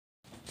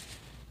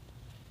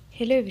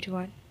Hello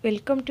everyone,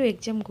 welcome to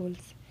Exam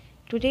Goals.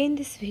 Today in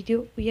this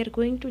video we are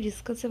going to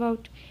discuss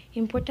about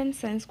important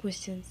science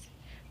questions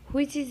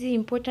which is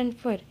important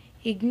for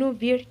IGNOU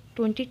B.ED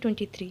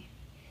 2023.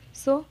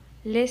 So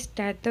let's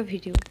start the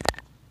video.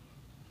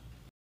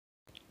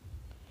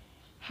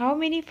 How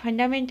many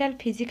fundamental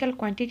physical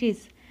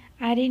quantities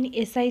are in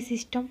SI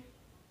system?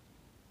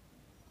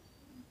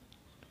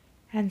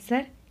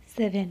 Answer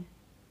 7.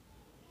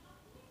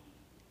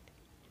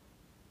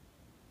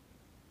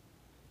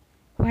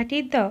 What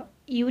is the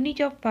unit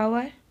of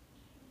power?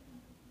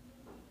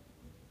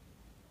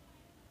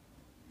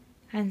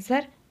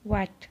 Answer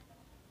watt.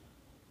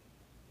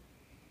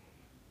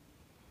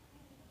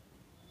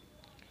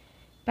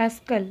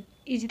 Pascal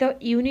is the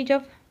unit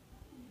of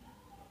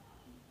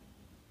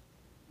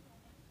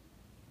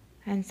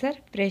answer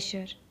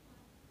pressure.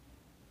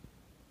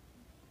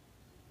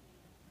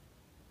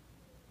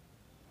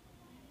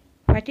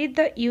 What is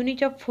the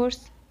unit of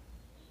force?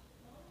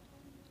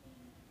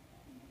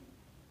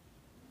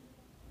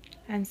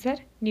 Answer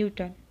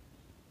Newton.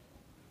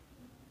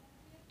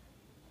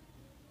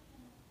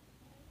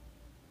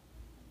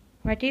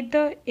 What is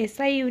the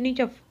SI unit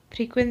of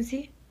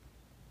frequency?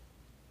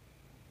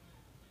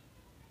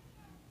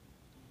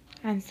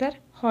 Answer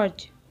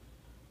Hertz.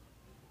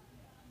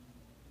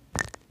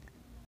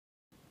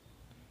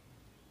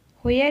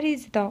 Where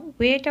is the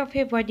weight of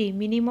a body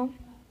minimum?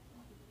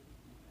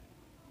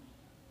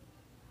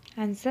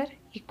 Answer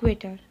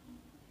equator.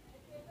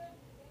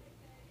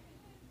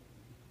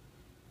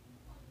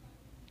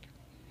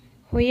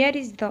 Where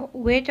is the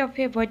weight of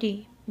a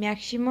body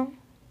maximum?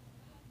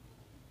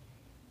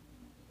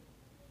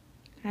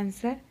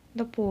 Answer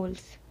the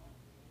poles.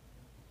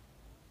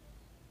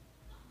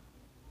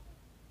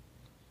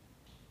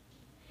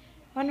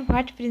 On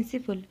what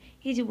principle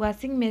is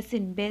washing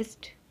machine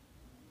based?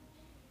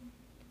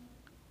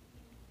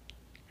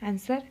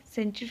 Answer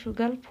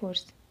centrifugal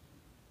force.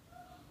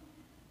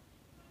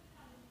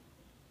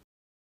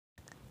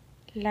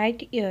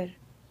 Light year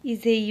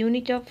is a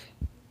unit of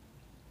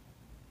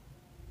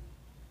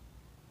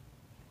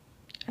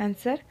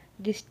answer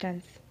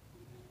distance.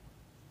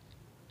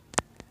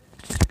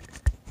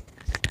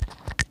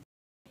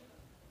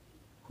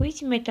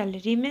 Which metal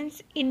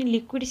remains in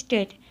liquid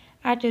state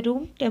at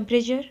room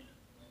temperature?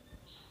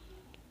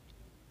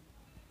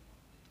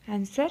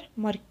 Answer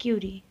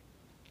mercury.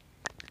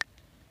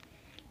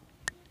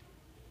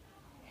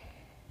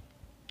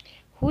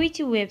 Which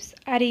waves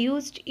are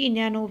used in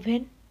an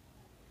oven?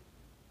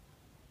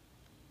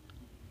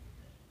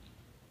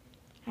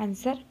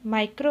 Answer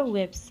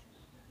microwaves.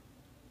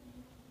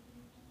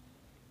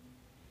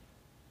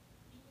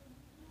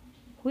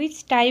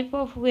 Which type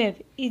of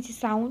wave is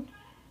sound?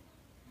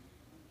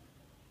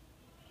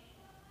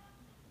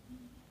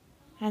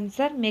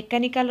 Answer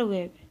mechanical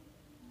wave.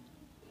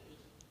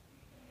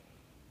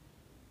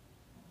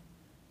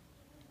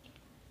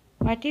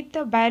 What is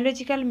the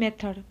biological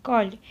method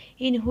called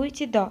in which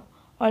the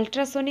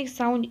ultrasonic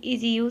sound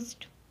is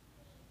used?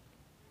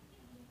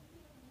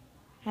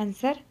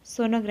 Answer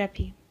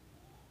sonography.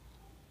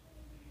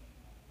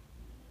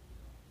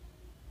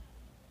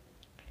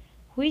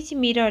 Which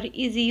mirror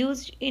is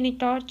used in a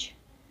torch?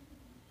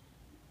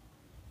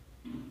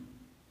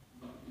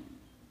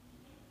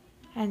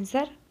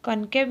 Answer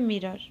concave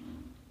mirror.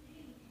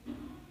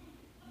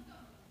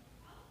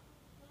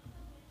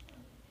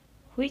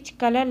 Which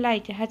color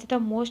light has the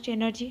most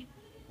energy?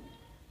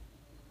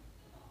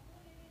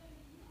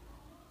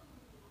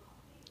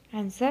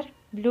 Answer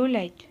blue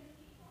light.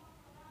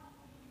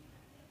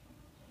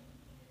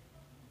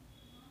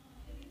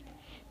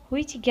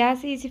 Which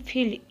gas is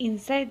filled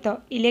inside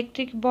the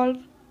electric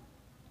bulb?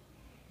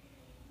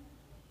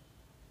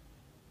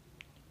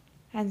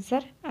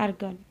 Answer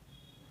argon.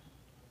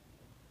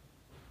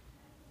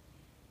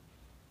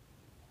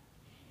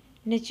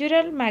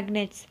 Natural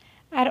magnets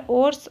are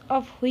ores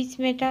of which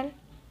metal?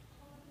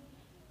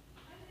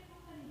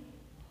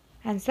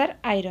 Answer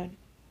iron.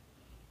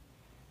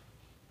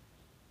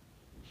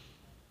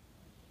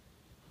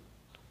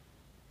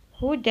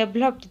 Who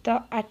developed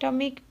the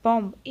atomic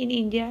bomb in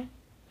India?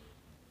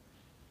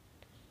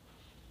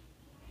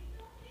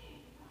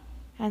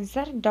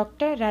 Answer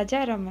Dr.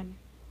 Raja Raman.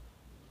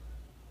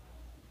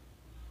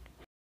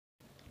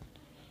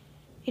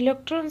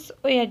 Electrons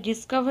were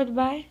discovered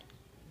by?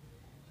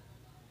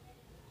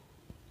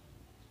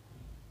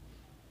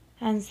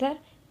 Answer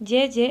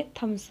J.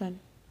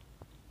 Thomson.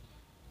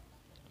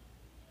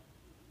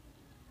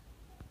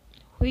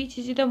 Which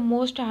is the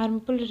most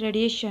harmful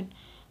radiation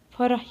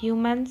for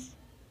humans?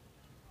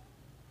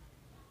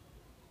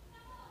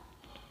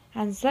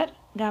 Answer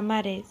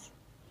gamma rays.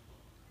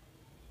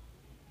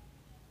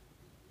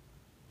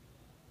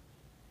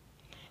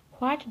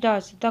 What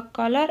does the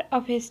color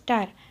of a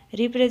star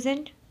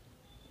represent?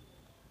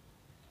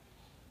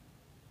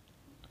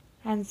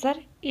 Answer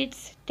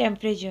its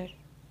temperature.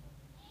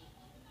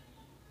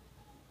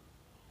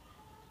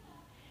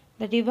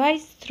 The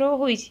device through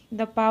which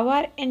the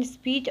power and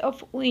speed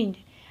of wind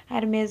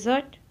are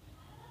measured?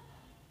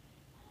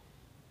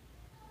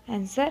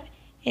 Answer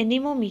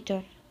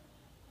anemometer.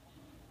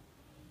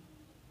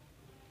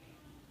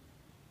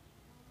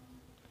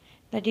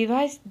 The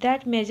device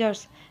that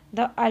measures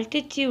the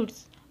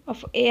altitudes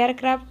of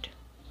aircraft.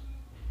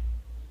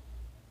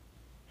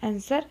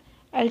 Answer: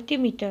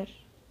 altimeter.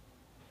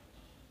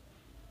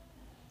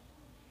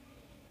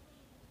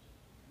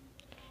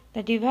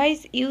 The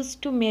device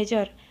used to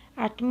measure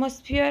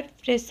atmosphere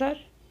pressure.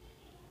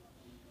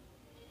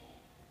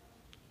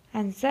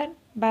 Answer: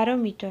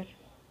 barometer.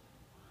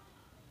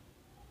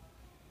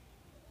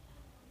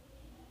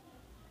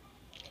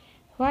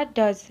 What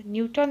does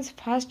Newton's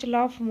first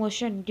law of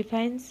motion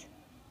defines?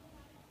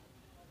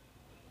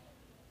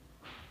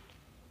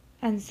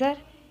 Answer: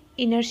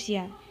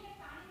 inertia.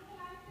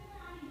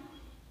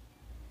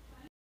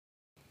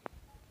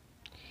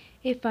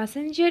 A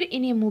passenger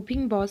in a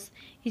moving bus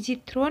is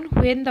thrown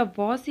when the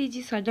bus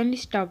is suddenly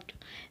stopped.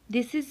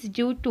 This is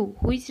due to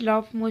which law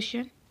of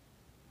motion?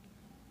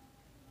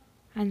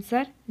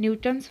 Answer: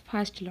 Newton's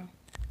first law.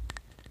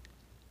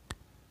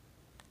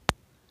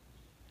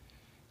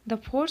 The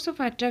force of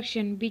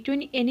attraction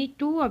between any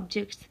two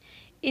objects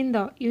in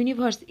the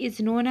universe is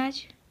known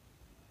as?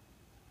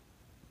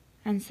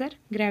 Answer: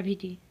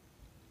 gravity.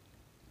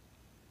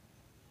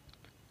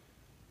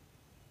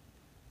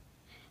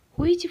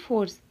 Which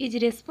force is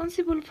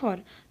responsible for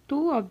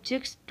two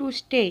objects to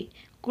stay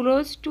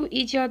close to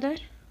each other?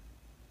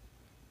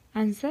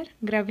 Answer: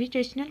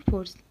 gravitational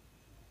force.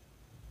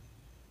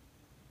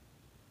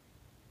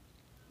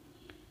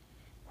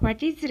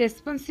 What is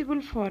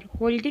responsible for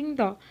holding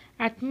the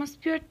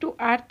atmosphere to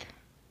Earth?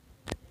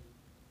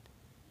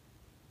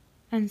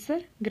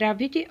 Answer: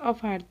 gravity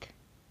of Earth.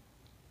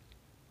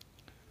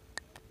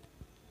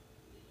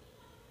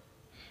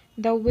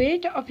 The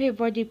weight of a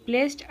body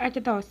placed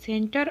at the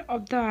center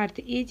of the Earth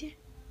is?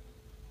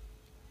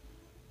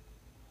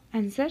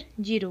 Answer: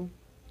 0.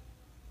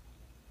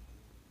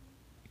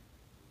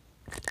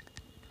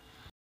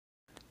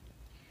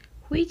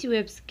 Which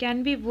waves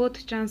can be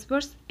both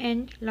transverse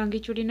and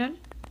longitudinal?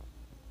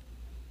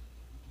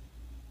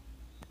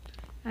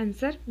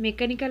 Answer: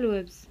 mechanical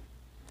waves.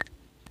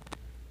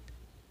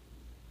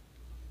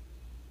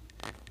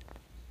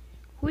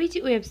 Which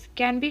waves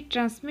can be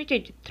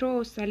transmitted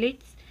through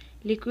solids,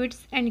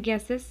 liquids and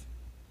gases?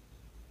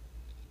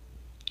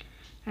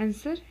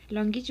 Answer: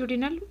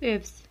 longitudinal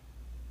waves.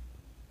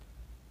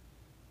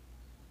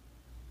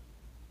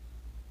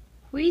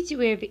 Which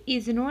wave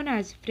is known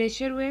as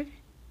pressure wave?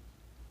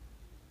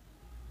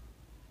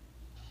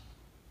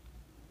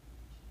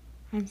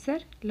 Answer: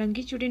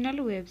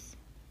 longitudinal waves.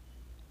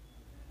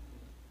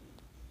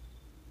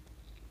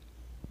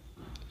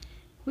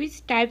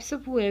 Which types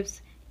of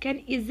waves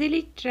can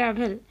easily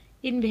travel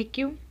in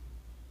vacuum?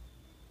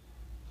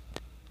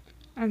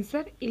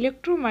 Answer: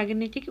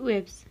 electromagnetic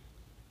waves.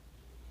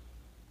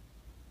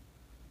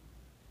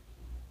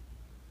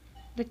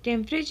 The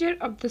temperature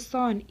of the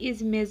sun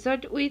is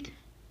measured with?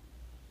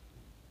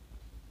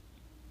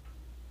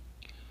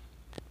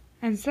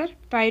 Answer: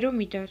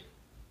 pyrometer.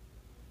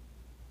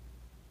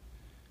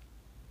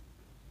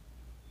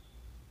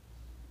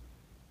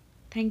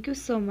 Thank you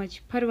so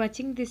much for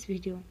watching this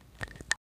video.